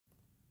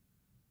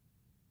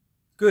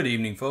Good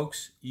evening,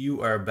 folks. You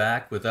are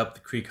back with Up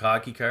the Creek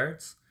Hockey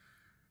Cards.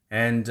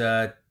 And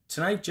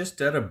tonight, just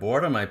out of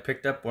boredom, I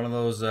picked up one of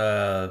those,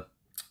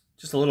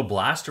 just a little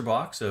blaster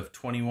box of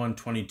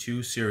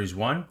 21-22 Series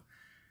 1.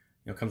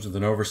 It comes with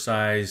an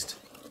oversized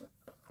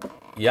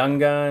Young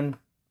Gun,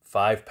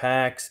 5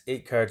 packs,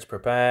 8 cards per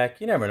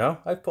pack. You never know.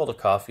 I've pulled a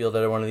Caulfield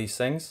out of one of these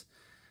things.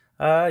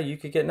 You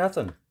could get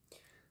nothing.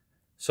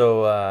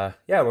 So,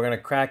 yeah, we're going to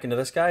crack into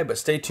this guy, but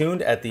stay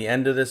tuned at the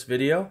end of this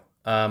video.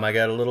 I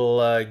got a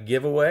little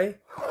giveaway.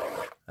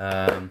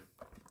 One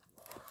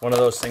of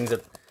those things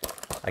that,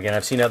 again,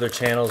 I've seen other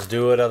channels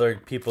do it, other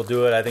people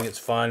do it. I think it's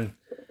fun.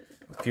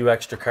 A few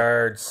extra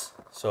cards.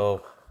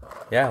 So,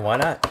 yeah, why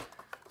not?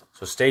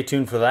 So stay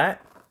tuned for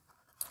that.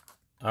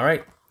 All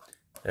right,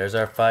 there's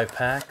our 5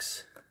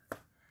 packs.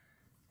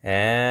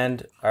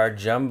 And our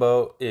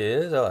jumbo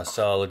is a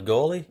solid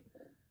goalie.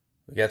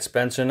 We got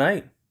Spencer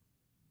Knight.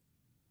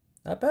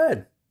 Not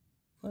bad.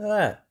 Look at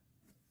that.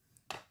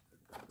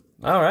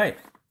 All right,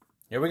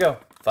 here we go.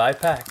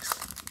 5 packs.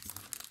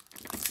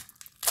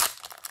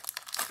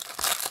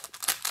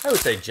 I would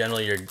say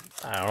generally you're,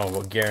 I don't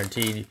know,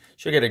 guaranteed. You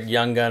should get a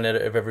Young Gun out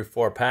of every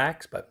 4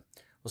 packs, but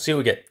we'll see what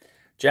we get.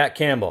 Jack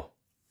Campbell,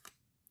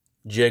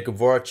 Jakub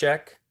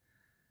Voracek,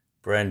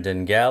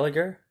 Brendan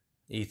Gallagher,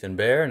 Ethan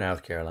Bear,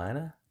 North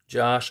Carolina,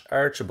 Josh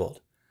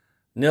Archibald,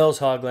 Nils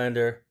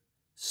Hoglander,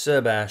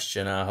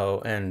 Sebastian Aho,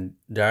 and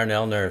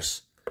Darnell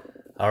Nurse.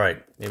 All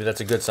right, maybe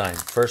that's a good sign.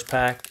 First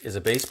pack is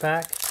a base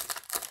pack.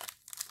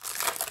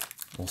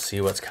 We'll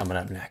see what's coming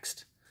up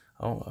next.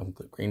 Oh,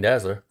 Green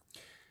Dazzler.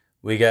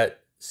 We got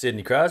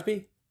Sidney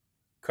Crosby,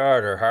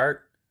 Carter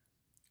Hart,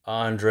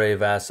 Andrei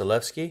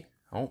Vasilevsky.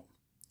 Oh,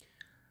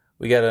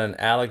 we got an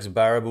Alex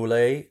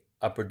Baraboulet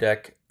Upper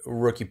Deck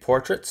Rookie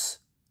Portraits.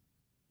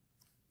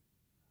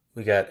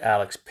 We got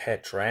Alex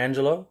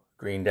Pietrangelo,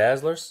 Green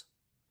Dazzlers,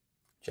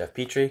 Jeff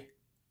Petrie,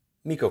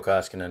 Mikko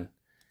Koskinen,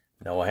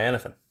 Noah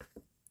Hannafin.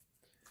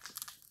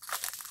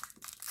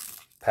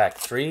 Pack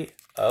 3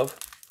 of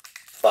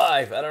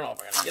 5. I don't know if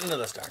we're going to get into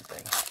this darn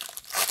thing.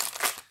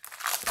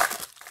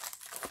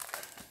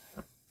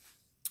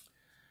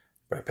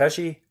 Brett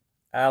Pesce,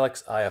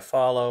 Alex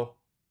Iafallo,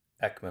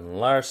 Ekman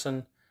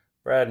Larson,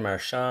 Brad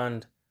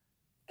Marchand,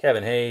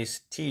 Kevin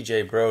Hayes,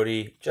 TJ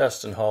Brody,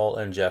 Justin Hull,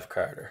 and Jeff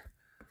Carter.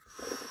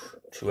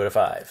 2 out of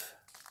 5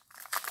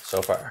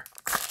 so far.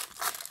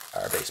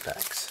 Our base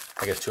packs.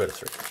 I guess 2 out of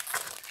 3.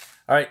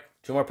 All right,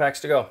 2 more packs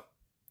to go.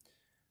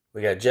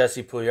 We got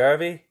Jesse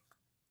Puljujarvi,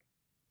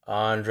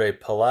 Andre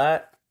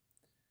Palat,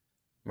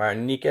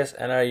 Martin Necas,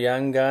 and our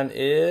Young Gun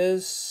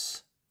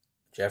is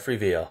Jeffrey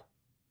Viel.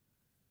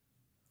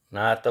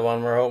 Not the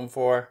one we're hoping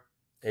for.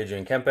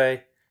 Adrian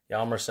Kempe,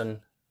 Hjalmarsson,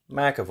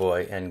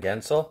 McAvoy, and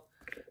Gensel.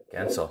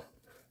 Gensel,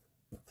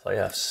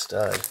 playoff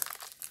stud.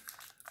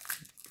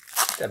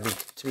 That'd be,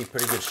 to be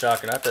pretty good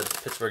shocker. Not that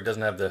Pittsburgh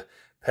doesn't have the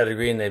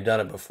pedigree and they've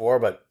done it before,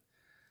 but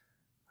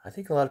I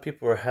think a lot of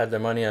people had their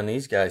money on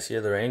these guys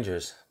here, the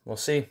Rangers. We'll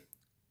see.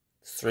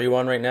 It's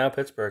 3-1 right now,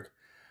 Pittsburgh.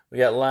 We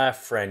got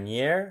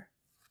Lafreniere,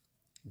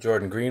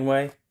 Jordan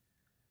Greenway,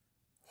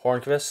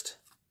 Hornqvist,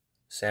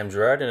 Sam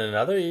Girard, and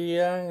another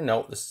young...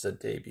 No, this is a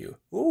debut.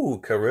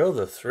 Ooh, Kirill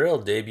the Thrill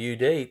debut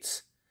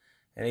dates.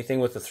 Anything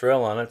with the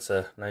thrill on it's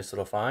a nice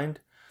little find.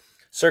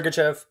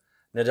 Sergachev,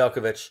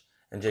 Nedeljkovic,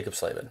 and Jacob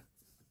Slavin.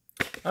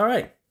 All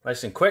right,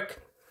 nice and quick.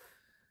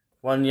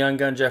 1 Young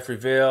Gun, Jeffrey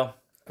Viel,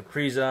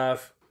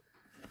 Kaprizov.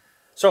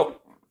 So,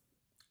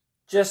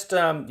 just,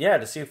 yeah,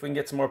 to see if we can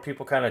get some more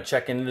people kind of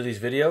checking into these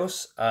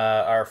videos.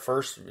 Our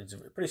first, it's a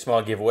pretty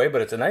small giveaway,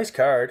 but it's a nice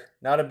card.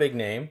 Not a big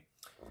name.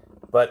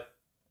 But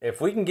if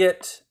we can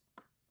get,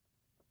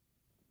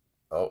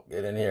 oh,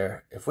 get in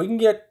here. If we can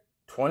get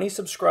 20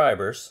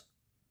 subscribers,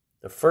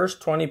 the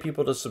first 20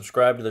 people to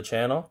subscribe to the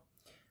channel,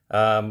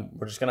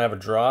 we're just going to have a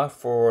draw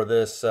for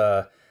this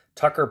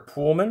Tucker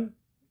Poolman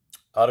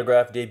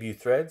autograph debut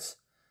threads.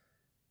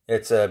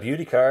 It's a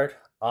beauty card.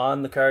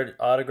 On the card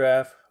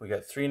autograph, we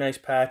got 3 nice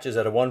patches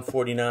at a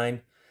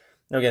 149.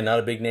 Now, again, not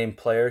a big name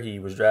player. He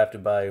was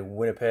drafted by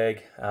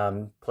Winnipeg.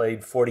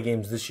 Played 40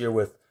 games this year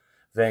with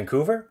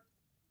Vancouver.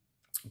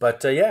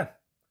 But yeah,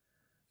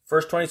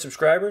 first 20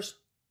 subscribers,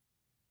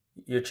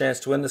 your chance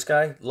to win this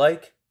guy.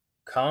 Like,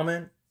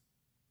 comment,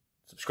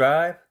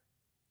 subscribe,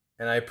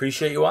 and I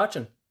appreciate you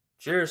watching.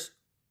 Cheers.